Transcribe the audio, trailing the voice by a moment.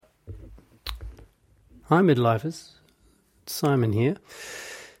Hi midlifers, Simon here,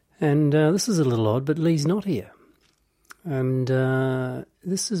 and this is a little odd, but Lee's not here. And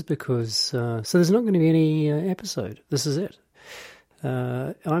this is because, so there's not going to be any episode. This is it.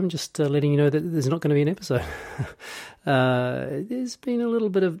 I'm just letting you know that there's not going to be an episode. There's been a little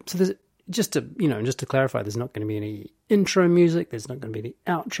bit of, so there's, just to clarify, there's not going to be any intro music, there's not going to be any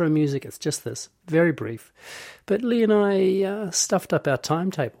outro music, it's just this, very brief. But Lee and I stuffed up our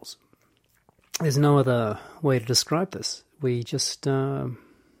timetables. There's no other way to describe this. We just put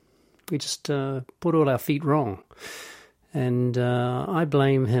all our feet wrong. And I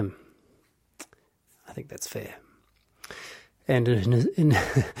blame him. I think that's fair. And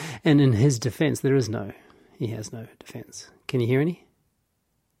in his defence, he has no defence. Can you hear any?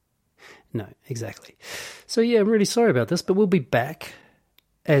 No, exactly. So yeah, I'm really sorry about this, but we'll be back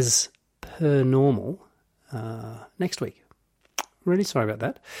as per normal next week. Really sorry about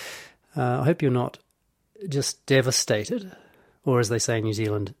that. I hope you're not just devastated, or as they say in New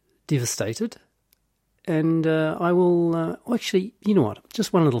Zealand, devastated. And I will, actually, you know what,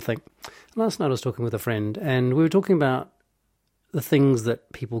 just one little thing. Last night I was talking with a friend, and we were talking about the things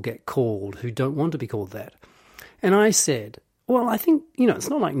that people get called who don't want to be called that. And I said, well, I think, it's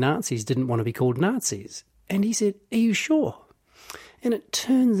not like Nazis didn't want to be called Nazis. And he said, are you sure? And it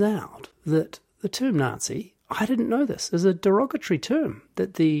turns out that the term Nazi, I didn't know this, is a derogatory term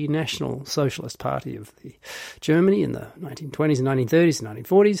that the National Socialist Party of Germany in the 1920s and 1930s and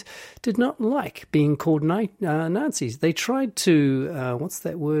 1940s did not like being called Nazis. They tried to, what's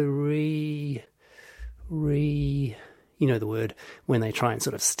that word, the word, when they try and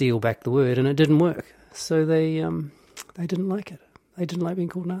sort of steal back the word, and it didn't work. So they didn't like it. They didn't like being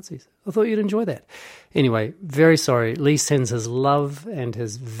called Nazis. I thought you'd enjoy that. Anyway, very sorry. Lee sends his love and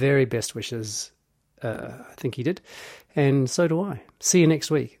his very best wishes. I think he did. And so do I. See you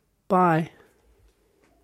next week. Bye.